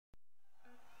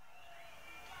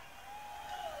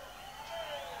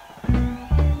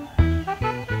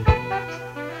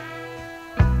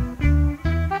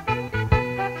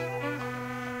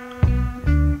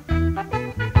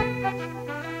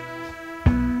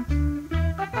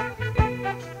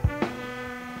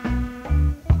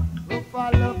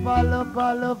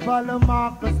follow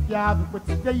Marcus Garvey, but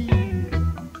stay.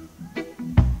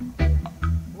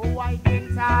 Oh, I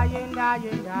can't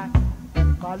I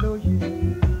follow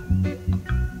you.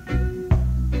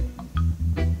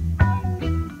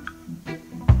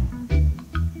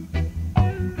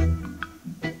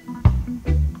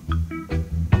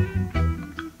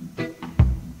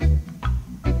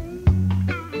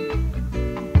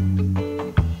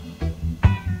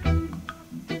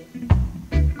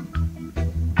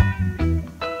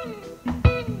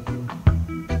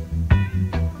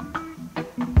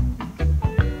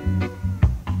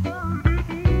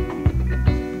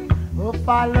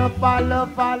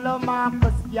 Follow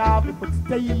Marcus Garvey, but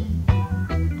stay.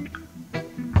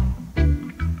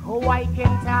 Oh, I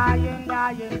can't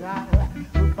I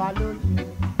follow you.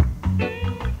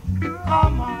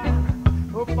 Come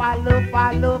on. Oh,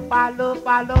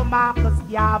 follow Marcus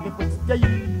Garvey, but stay.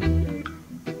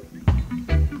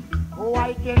 Oh,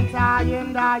 I can't I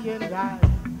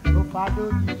follow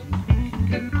you.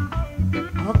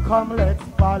 Oh, come, let's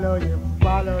follow him,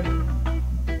 follow him.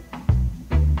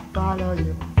 Follow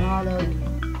you, follow you,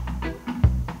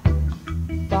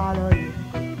 follow you,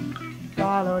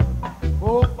 follow you.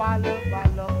 Oh, follow,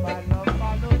 follow, follow,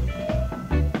 follow.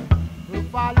 Oh,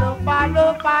 follow, follow,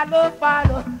 follow,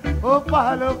 follow. Oh,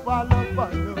 follow, follow,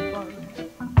 follow, follow.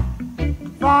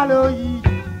 Follow you.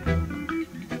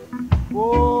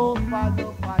 Oh, follow,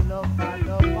 follow,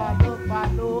 follow, follow,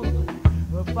 follow.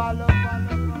 Oh, follow, follow,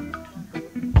 follow.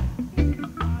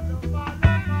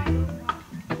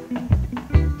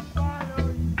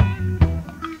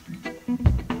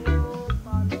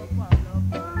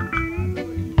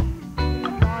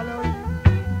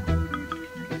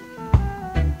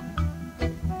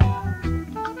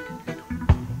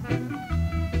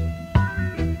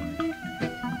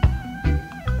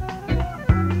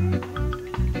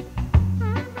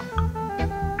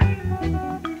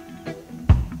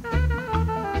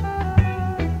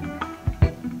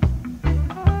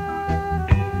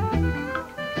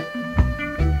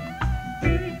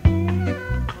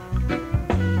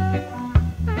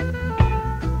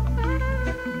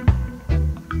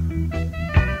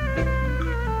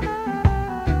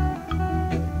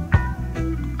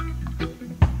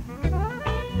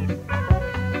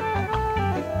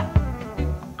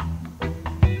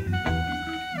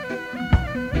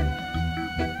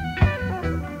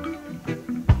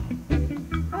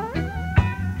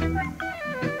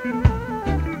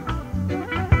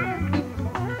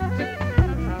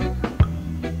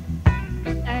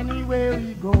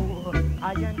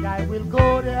 I will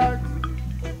go there,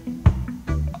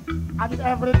 and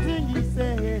everything he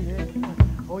said,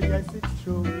 oh yes, it's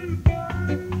true.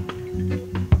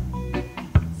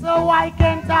 So why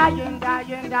can't I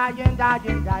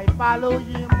follow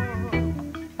him?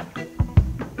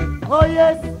 Oh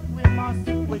yes,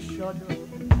 we should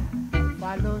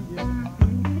follow him.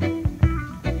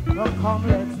 Oh come,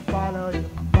 let's follow him,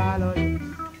 follow him,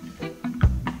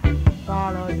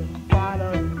 follow him,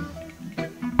 follow him.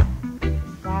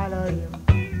 Follow him,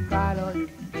 follow him.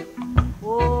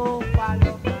 Oh,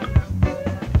 follow, follow him.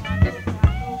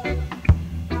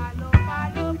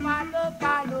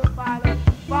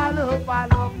 Oh,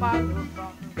 follow,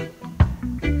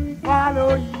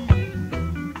 follow you.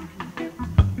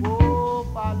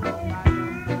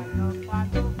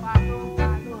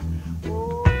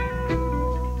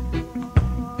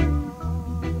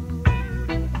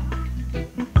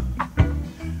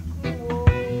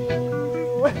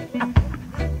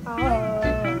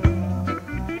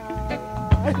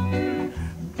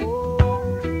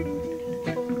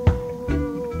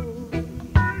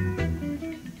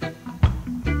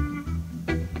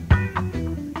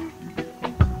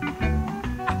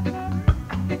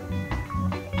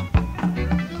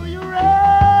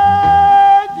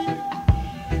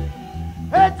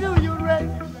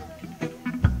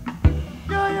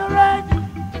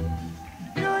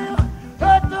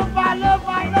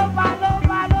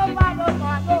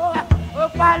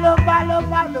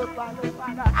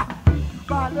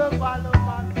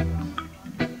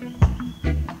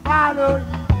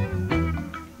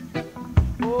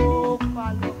 Oh,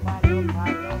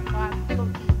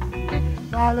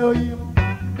 follow you.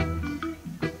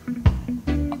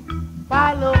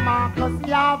 Follow Marcus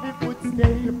Garvey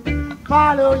footsteps.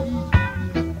 Follow you.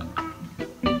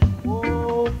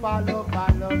 Oh, follow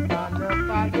you.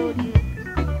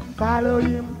 Follow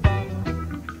him.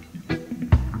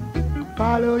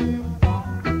 Follow you.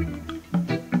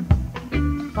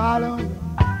 Follow him.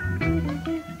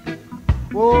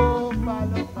 Oh,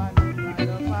 follow.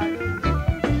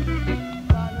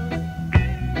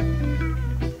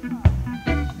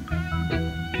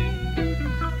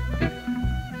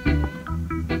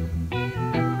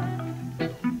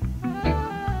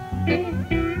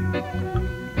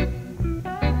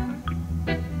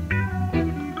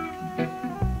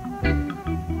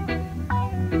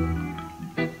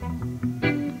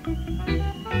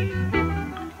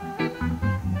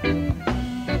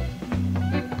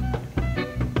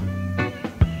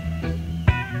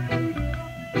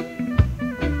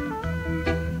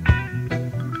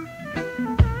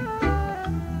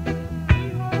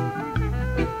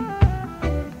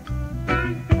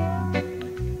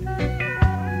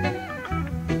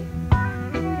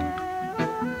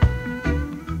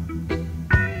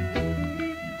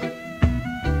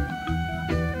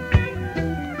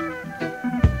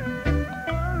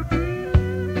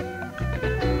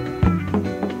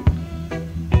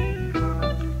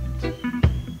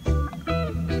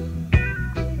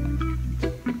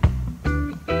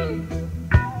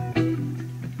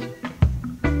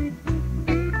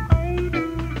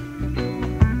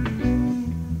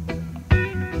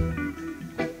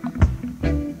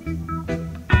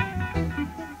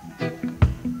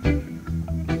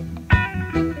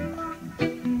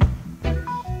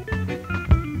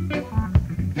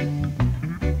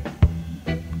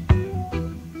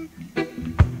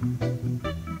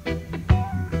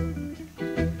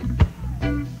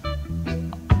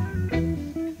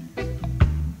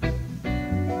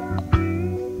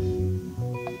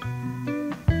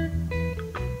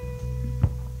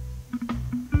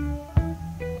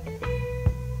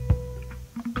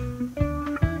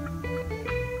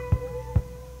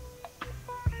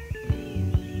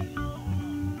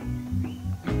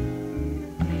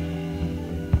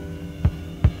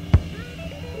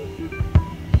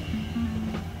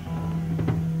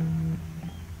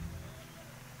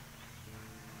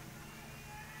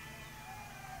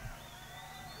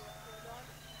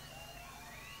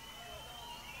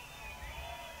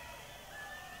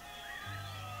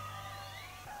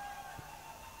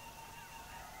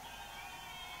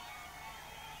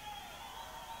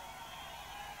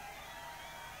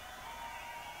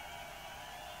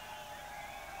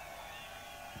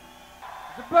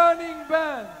 Burning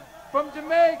Band from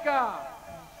Jamaica.